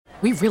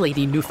We really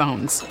need new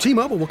phones.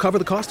 T-Mobile will cover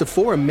the cost of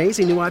 4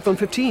 amazing new iPhone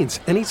 15s,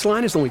 and each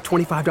line is only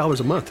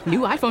 $25 a month. New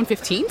iPhone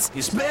 15s?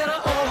 It's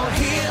better over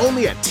here.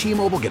 Only at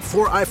T-Mobile, get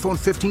 4 iPhone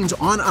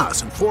 15s on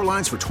us and 4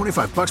 lines for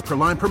 $25 per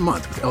line per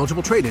month with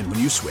eligible trade-in when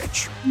you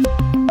switch.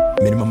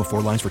 Minimum of 4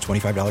 lines for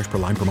 $25 per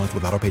line per month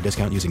with autopay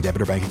discount using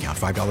debit or bank account.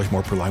 $5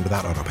 more per line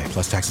without autopay,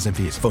 plus taxes and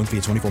fees. Phone fee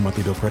at 24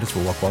 monthly bill credits for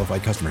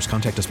well-qualified customers.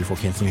 Contact us before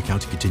canceling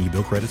account to continue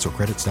bill credits or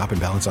credit stop and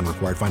balance on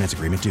required finance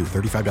agreement due.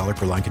 $35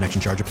 per line connection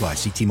charge applies.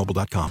 See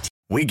T-Mobile.com.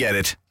 We get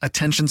it.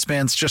 Attention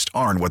spans just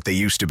aren't what they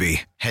used to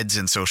be. Heads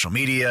in social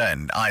media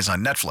and eyes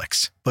on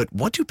Netflix. But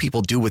what do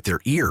people do with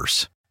their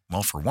ears?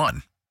 Well, for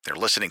one, they're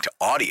listening to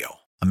audio.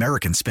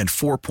 Americans spend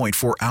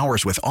 4.4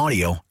 hours with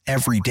audio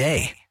every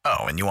day.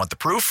 Oh, and you want the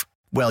proof?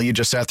 Well, you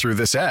just sat through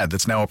this ad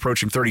that's now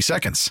approaching 30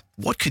 seconds.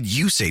 What could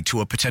you say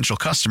to a potential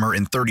customer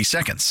in 30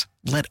 seconds?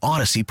 Let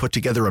Odyssey put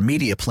together a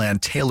media plan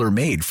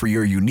tailor-made for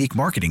your unique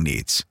marketing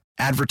needs.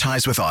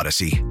 Advertise with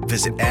Odyssey.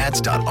 Visit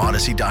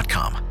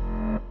ads.odyssey.com.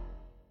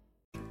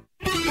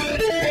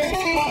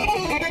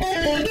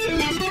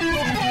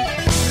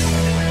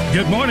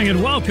 Good morning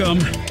and welcome.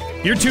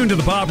 You're tuned to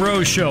the Bob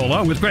Rose Show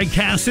along with Greg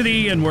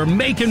Cassidy, and we're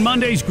making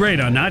Mondays great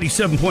on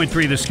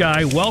 97.3 The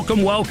Sky.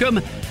 Welcome,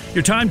 welcome.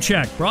 Your time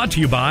check brought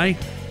to you by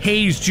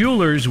Hayes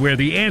Jewelers, where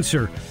the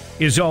answer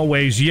is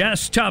always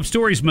yes. Top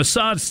stories: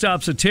 Mossad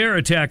stops a terror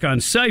attack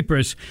on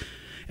Cyprus,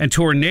 and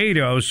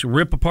tornadoes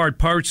rip apart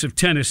parts of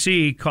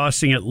Tennessee,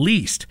 costing at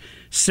least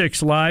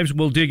 6 lives.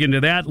 We'll dig into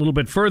that a little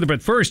bit further.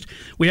 But first,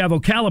 we have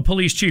Ocala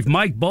Police Chief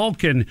Mike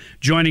Balken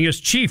joining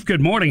us. Chief,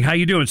 good morning. How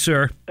you doing,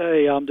 sir?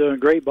 Hey, I'm doing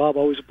great, Bob.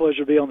 Always a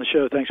pleasure to be on the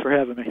show. Thanks for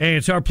having me. Hey,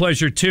 it's our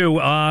pleasure,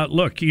 too.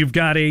 Look, you've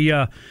got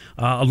a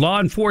law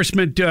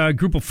enforcement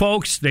group of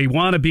folks. They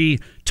want to be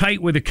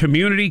tight with the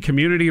community.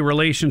 Community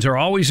relations are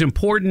always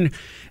important.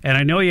 And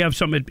I know you have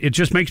something, it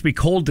just makes me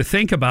cold to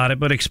think about it,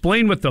 but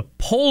explain what the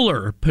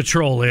Polar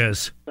Patrol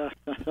is.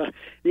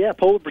 Yeah,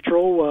 Polar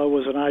Patrol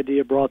was an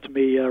idea brought to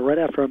me right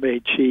after I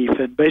made chief,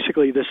 and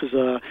basically this is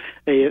an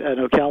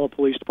Ocala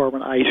Police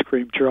Department ice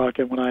cream truck.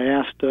 And when I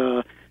asked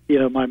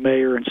my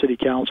mayor and city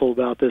council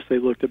about this, they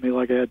looked at me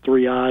like I had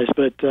 3 eyes.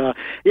 But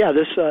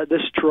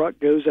this truck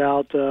goes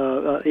out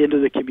into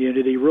the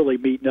community, really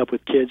meeting up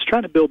with kids,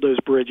 trying to build those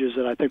bridges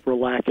that I think we're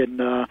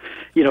lacking,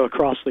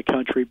 across the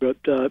country.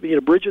 But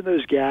bridging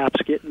those gaps,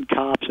 getting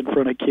cops in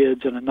front of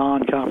kids in a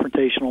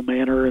non-confrontational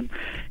manner. And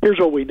here's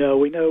what we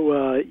know: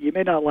 you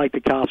may not like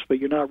the cops, but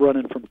you're not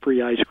running from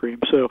free ice cream.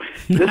 So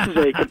this is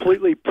a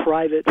completely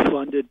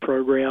private-funded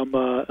program,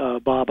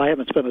 Bob. I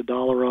haven't spent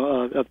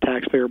 $1 of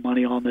taxpayer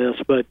money on this,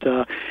 but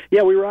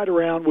we ride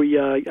around. We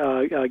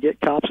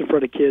get cops in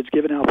front of kids,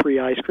 giving out free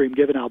ice cream,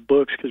 giving out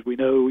books, because we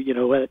know,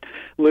 that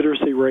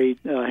literacy rate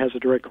has a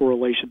direct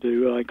correlation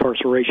to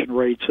incarceration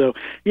rate. So,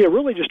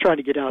 really just trying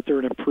to get out there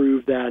and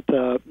improve that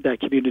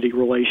community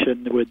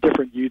relation with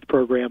different youth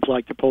programs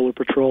like the Polar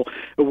Patrol.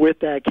 With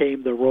that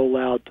came the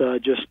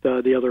rollout just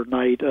the other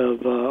night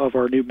of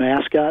our new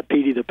mascot,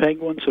 PD the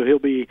Penguin. So he'll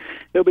be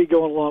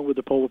going along with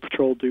the Polar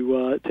Patrol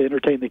to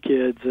entertain the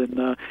kids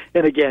and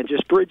again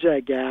just bridge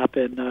that gap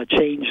and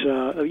change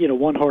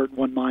one heart and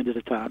one mind at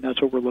a time.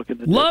 That's what we're looking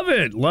to do. Love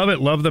it.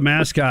 Love the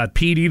mascot,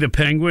 PD the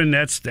Penguin.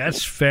 That's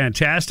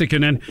fantastic.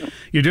 And then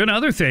you're doing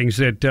other things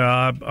that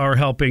are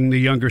helping the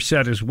younger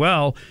set as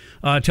well.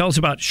 Tell us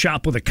about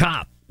Shop with a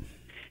Cop.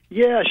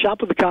 Yeah,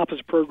 Shop with a Cop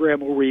is a program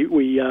where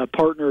we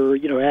partner,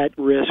 at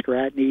risk or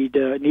at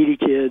needy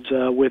kids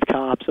with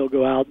cops. They'll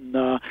go out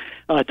and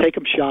take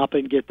them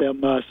shopping, get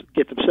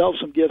themselves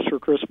some gifts for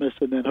Christmas,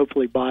 and then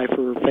hopefully buy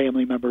for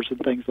family members and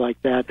things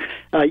like that.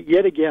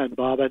 Yet again,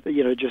 Bob,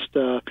 just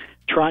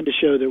trying to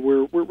show that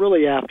we're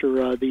really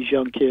after these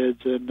young kids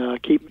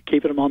and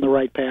keeping them on the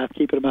right path,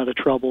 keeping them out of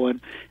trouble, and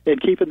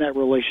keeping that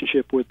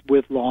relationship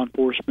with law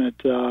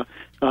enforcement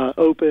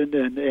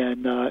open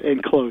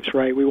and close.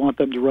 Right, we want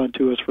them to run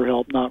to us for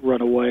help, not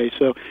run away.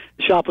 So,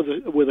 Shop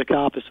with a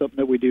Cop is something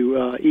that we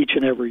do each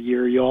and every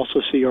year. You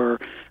also see our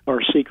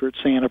Secret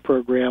Santa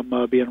program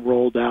being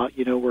rolled out.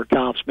 Where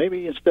cops,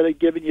 maybe instead of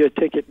giving you a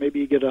ticket, maybe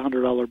you get a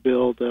 $100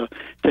 bill to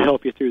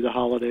help you through the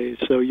holidays.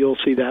 So you'll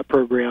see that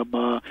program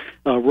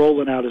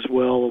rolling out as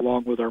well,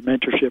 along with our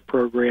mentorship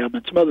program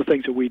and some other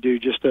things that we do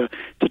just to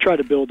try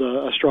to build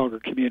a stronger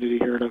community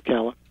here in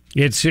Ocala.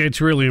 It's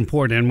really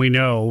important, and we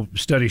know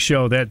studies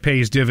show that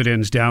pays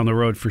dividends down the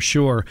road for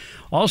sure.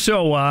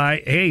 Also,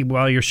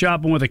 while you're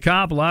shopping with a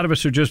cop, a lot of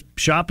us are just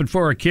shopping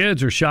for our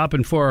kids or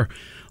shopping for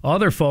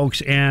other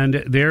folks,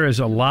 and there is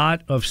a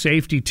lot of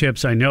safety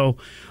tips I know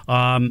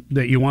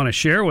that you want to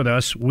share with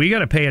us. We got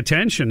to pay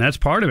attention. That's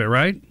part of it,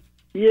 right?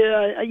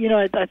 Yeah,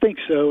 I think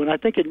so, and I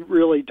think it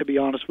really, to be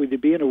honest with you,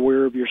 being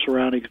aware of your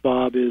surroundings,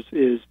 Bob, is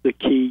the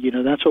key.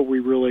 That's what we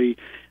really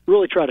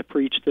really try to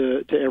preach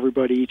to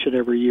everybody each and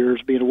every year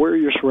is being aware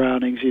of your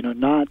surroundings,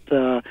 not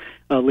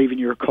leaving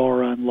your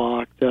car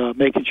unlocked,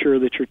 making sure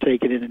that you're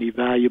taking in any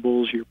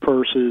valuables, your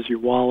purses, your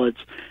wallets,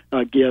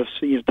 gifts.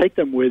 Take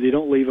them with you.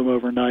 Don't leave them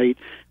overnight.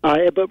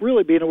 But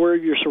really being aware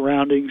of your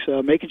surroundings,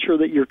 making sure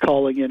that you're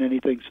calling in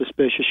anything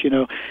suspicious.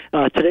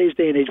 Today's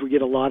day and age, we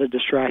get a lot of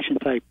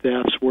distraction-type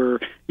thefts where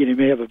you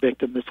may have a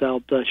victim that's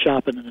out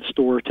shopping in a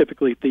store.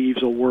 Typically,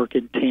 thieves will work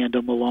in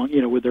tandem along,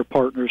 with their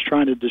partners,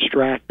 trying to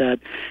distract that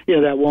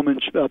woman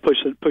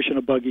pushing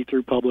a buggy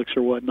through Publix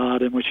or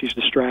whatnot, and when she's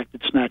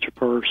distracted, snatch a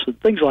purse and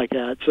things like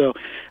that. So,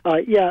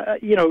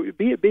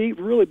 be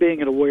really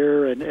being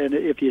aware, and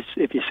if you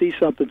see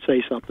something,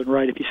 say something.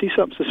 Right? If you see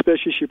something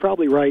suspicious, you're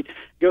probably right.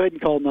 Go ahead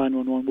and call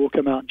 911. We'll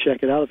come out and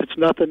check it out. If it's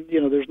nothing,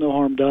 there's no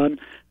harm done.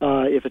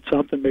 If it's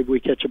something, maybe we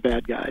catch a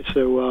bad guy.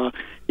 So,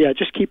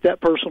 just keep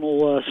that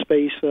personal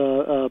space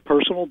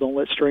personal. Don't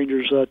let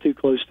strangers too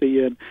close to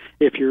you. And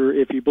if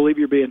you believe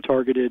you're being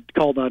targeted,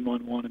 call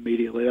 911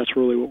 immediately. That's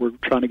really what we're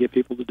trying to get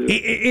people to do.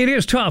 It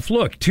is tough.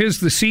 Look, 'tis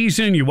the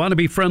season. You want to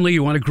be friendly.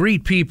 You want to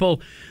greet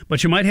people,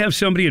 but you might have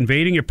somebody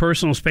invading your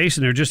personal space,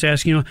 and they're just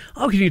asking you,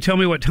 "Oh, can you tell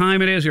me what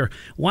time it is?" Or,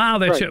 "Wow,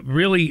 that's a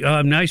really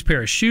nice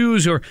pair of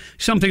shoes," or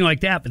something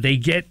like that. But they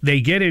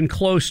get in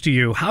close to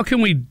you.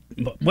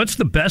 What's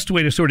the best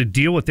way to sort of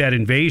deal with that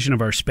invasion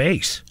of our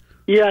space?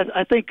 Yeah,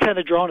 I think kind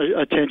of drawing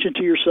attention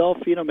to yourself,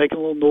 making a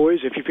little noise.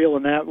 If you're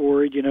feeling that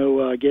worried,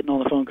 getting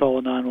on the phone,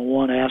 calling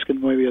 911, asking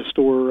maybe a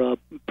store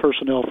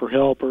personnel for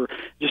help, or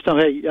just tell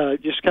them, hey,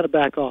 just kind of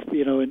back off,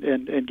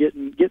 and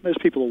getting those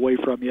people away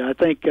from you. I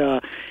think,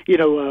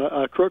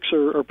 crooks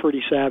are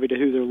pretty savvy to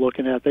who they're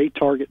looking at. They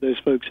target those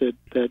folks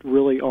that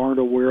really aren't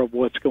aware of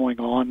what's going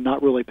on,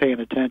 not really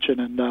paying attention,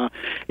 and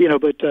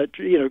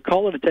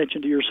calling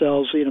attention to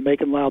yourselves,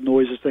 making loud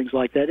noises, things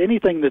like that.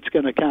 Anything that's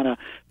going to kind of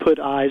put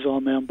eyes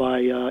on them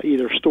by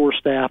either store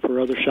staff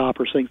or other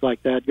shoppers, things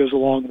like that, goes a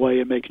long way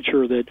in making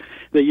sure that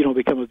you don't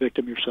become a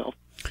victim yourself.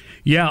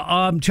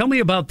 Yeah, tell me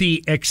about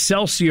the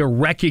Excelsior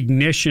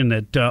recognition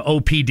that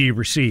OPD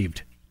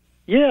received.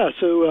 Yeah,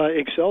 so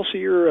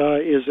Excelsior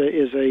is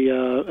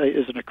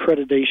an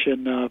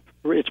accreditation.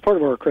 It's part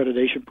of our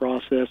accreditation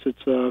process.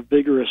 It's a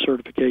vigorous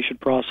certification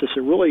process.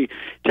 It really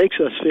takes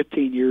us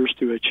 15 years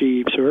to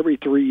achieve. So every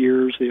 3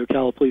 years, the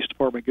Ocala Police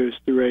Department goes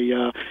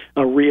through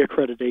a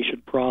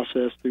reaccreditation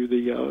process through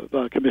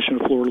the Commission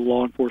of Florida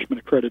Law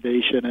Enforcement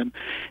Accreditation. And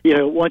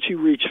once you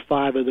reach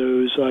 5 of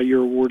those,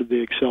 you're awarded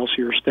the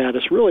Excelsior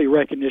status. Really,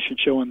 recognition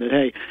showing that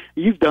hey,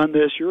 you've done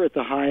this. You're at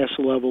the highest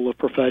level of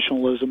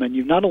professionalism, and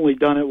you've not only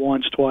done it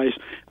once, twice,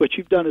 but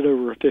you've done it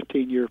over a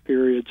 15-year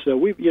period. So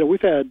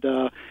we've had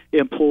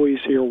employees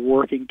here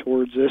working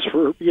towards this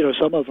for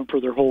some of them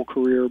for their whole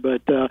career.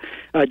 But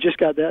I just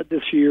got that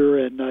this year,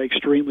 and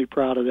extremely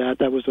proud of that.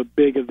 That was a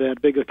big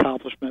event, big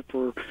accomplishment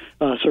for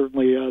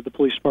certainly the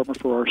police department,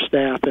 for our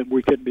staff, and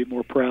we couldn't be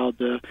more proud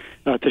to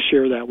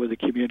share that with the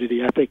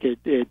community. I think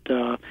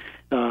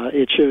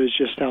it shows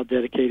just how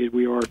dedicated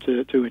we are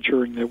to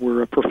ensuring that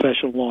we're a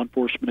professional law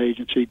enforcement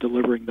agency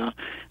delivering the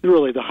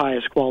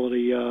highest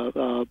quality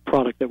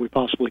product that we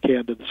possibly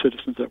can to the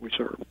citizens that we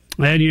serve.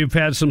 And you've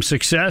had some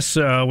success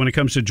when it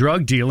comes to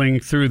drug dealing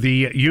through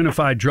the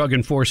Unified Drug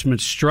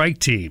Enforcement Strike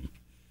Team.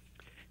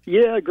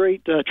 Yeah,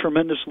 great,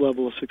 tremendous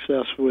level of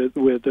success with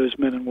those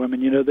men and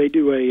women. They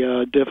do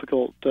a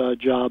difficult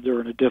job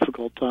during a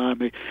difficult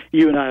time.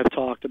 You and I have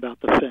talked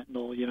about the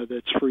fentanyl,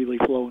 that's freely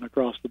flowing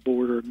across the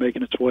border and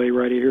making its way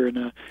right here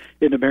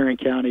into Marion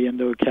County,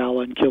 into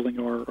Ocala, and killing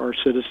our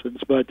citizens.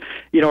 But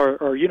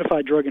our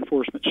Unified Drug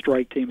Enforcement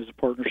Strike Team is a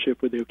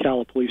partnership with the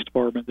Ocala Police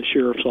Department, the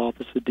Sheriff's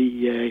Office, the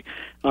DEA.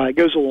 It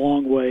goes a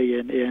long way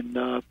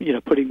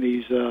in putting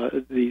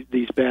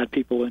these bad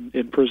people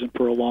in prison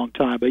for a long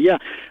time. But yeah,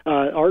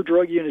 our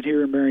drug unit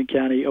here in Marion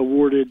County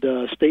awarded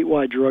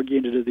statewide drug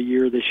unit of the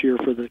year this year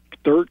for the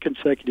 3rd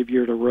consecutive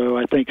year in a row.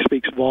 I think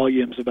speaks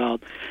volumes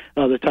about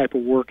the type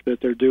of work that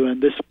they're doing.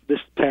 This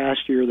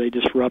past year, they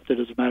disrupted,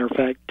 as a matter of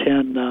fact,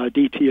 10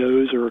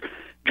 DTOs, or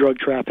drug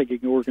trafficking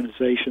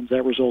organizations.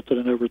 That resulted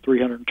in over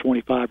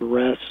 325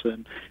 arrests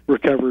and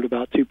recovered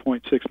about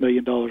 $2.6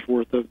 million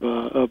worth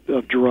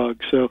of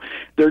drugs. So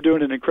they're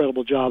doing an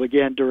incredible job,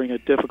 again, during a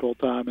difficult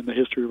time in the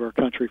history of our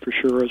country, for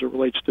sure, as it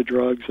relates to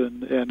drugs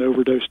and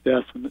overdose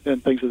deaths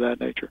and things of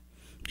that nature.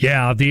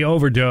 Yeah, the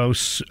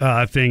overdose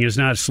thing is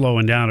not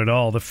slowing down at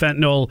all. The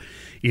fentanyl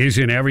is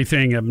in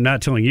everything. I'm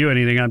not telling you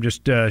anything. I'm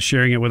just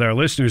sharing it with our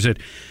listeners that,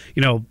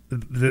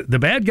 the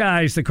bad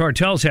guys, the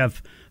cartels,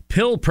 have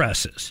pill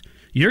presses.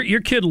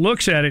 Your kid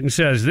looks at it and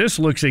says, this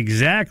looks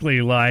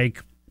exactly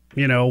like,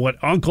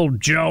 what Uncle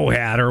Joe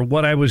had or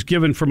what I was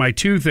given for my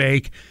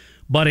toothache,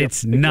 but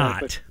it's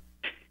not. Exactly.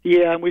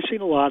 Yeah, and we've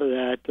seen a lot of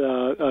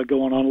that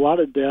going on. A lot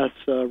of deaths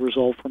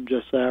result from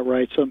just that,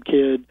 right? Some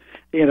kid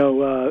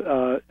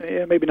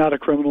maybe not a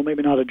criminal,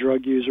 maybe not a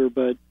drug user,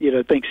 but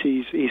thinks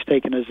he's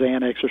taking a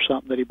Xanax or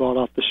something that he bought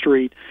off the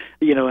street,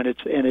 and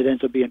it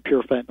ends up being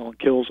pure fentanyl and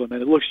kills him,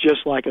 and it looks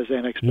just like a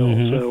Xanax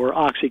pill, or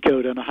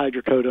oxycodone, a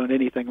hydrocodone,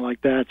 anything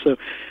like that. So,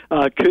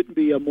 couldn't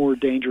be a more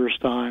dangerous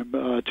time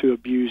to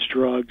abuse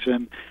drugs.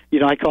 And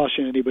I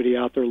caution anybody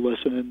out there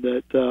listening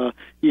that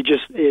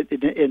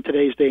in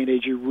today's day and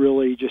age,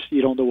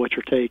 you don't know what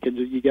you're taking.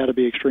 You got to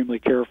be extremely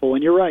careful.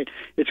 And you're right,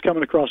 it's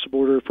coming across the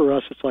border. For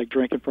us, it's like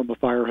drinking from a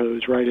fire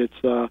hose, right?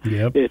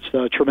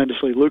 It's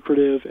tremendously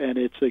lucrative, and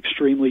it's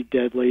extremely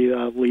deadly,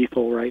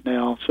 lethal right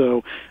now.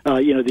 So,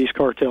 these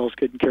cartels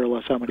couldn't care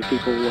less how many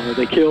people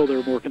they kill.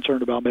 They're more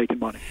concerned about making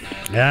money.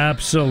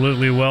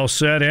 Absolutely well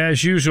said.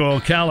 As usual,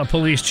 Ocala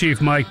Police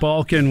Chief Mike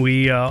Balken,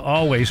 we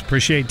always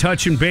appreciate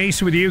touching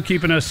base with you,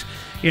 keeping us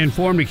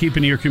informed and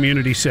keeping your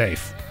community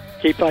safe.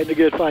 Keep fighting a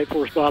good fight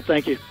for us, Bob.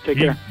 Thank you. Take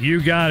care.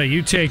 You got it.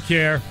 You take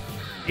care.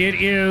 It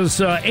is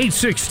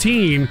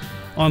 8:16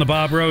 on the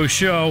Bob Rose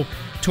Show.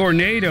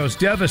 Tornadoes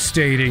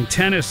devastating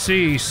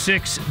Tennessee,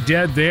 6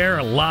 dead there,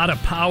 a lot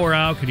of power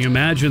out. Can you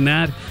imagine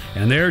that?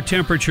 And their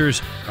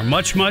temperatures are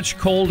much, much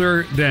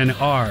colder than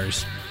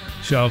ours.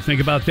 So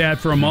think about that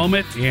for a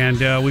moment, and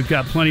we've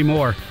got plenty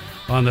more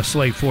on the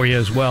slate for you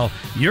as well.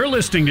 You're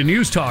listening to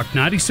News Talk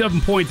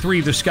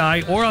 97.3 The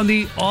Sky, or on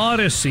the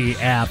Odyssey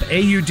app,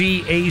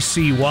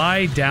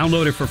 AUDACY.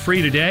 Download it for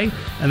free today,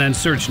 and then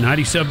search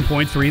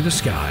 97.3 The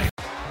Sky.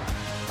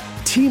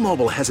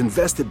 T-Mobile has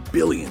invested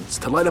billions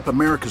to light up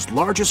America's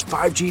largest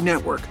 5G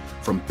network,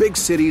 from big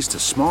cities to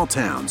small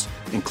towns,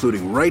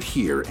 including right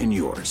here in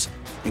yours.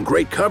 And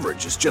great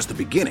coverage is just the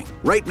beginning.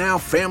 Right now,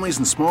 families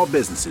and small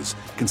businesses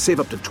can save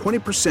up to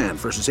 20%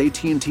 versus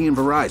AT&T and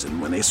Verizon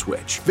when they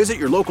switch. Visit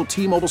your local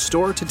T-Mobile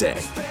store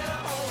today.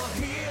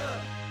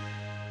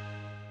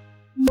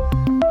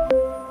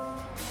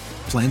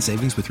 Plan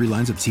savings with 3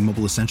 lines of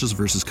T-Mobile Essentials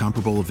versus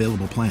comparable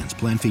available plans.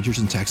 Plan features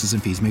and taxes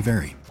and fees may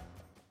vary.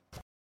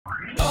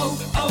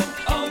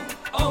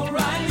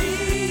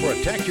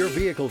 Protect your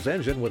vehicle's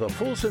engine with a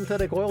full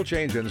synthetic oil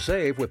change and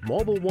save with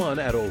Mobil 1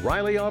 at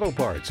O'Reilly Auto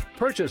Parts.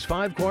 Purchase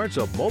 5 quarts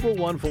of Mobil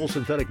 1 full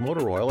synthetic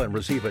motor oil and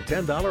receive a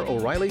 $10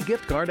 O'Reilly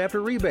gift card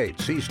after rebate.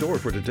 See store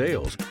for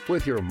details.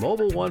 With your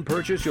Mobil 1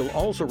 purchase, you'll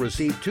also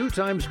receive 2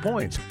 times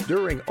points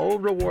during O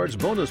Rewards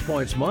Bonus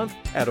Points Month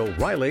at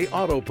O'Reilly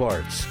Auto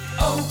Parts.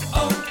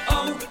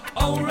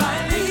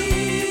 O'Reilly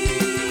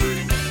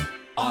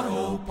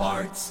Auto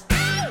Parts.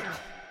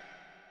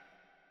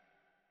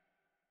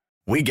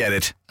 We get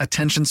it.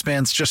 Attention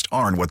spans just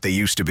aren't what they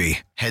used to be.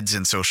 Heads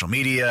in social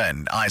media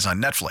and eyes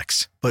on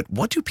Netflix. But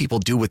what do people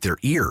do with their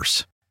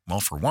ears?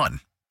 Well, for one,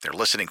 they're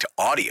listening to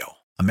audio.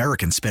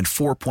 Americans spend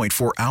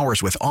 4.4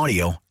 hours with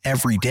audio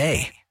every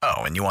day. Oh,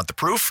 and you want the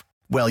proof?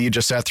 Well, you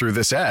just sat through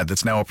this ad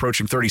that's now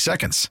approaching 30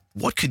 seconds.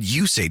 What could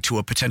you say to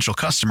a potential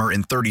customer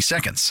in 30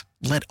 seconds?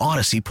 Let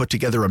Odyssey put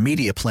together a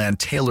media plan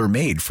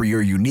tailor-made for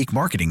your unique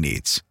marketing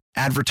needs.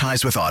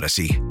 Advertise with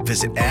Odyssey.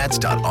 Visit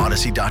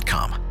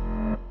ads.odyssey.com.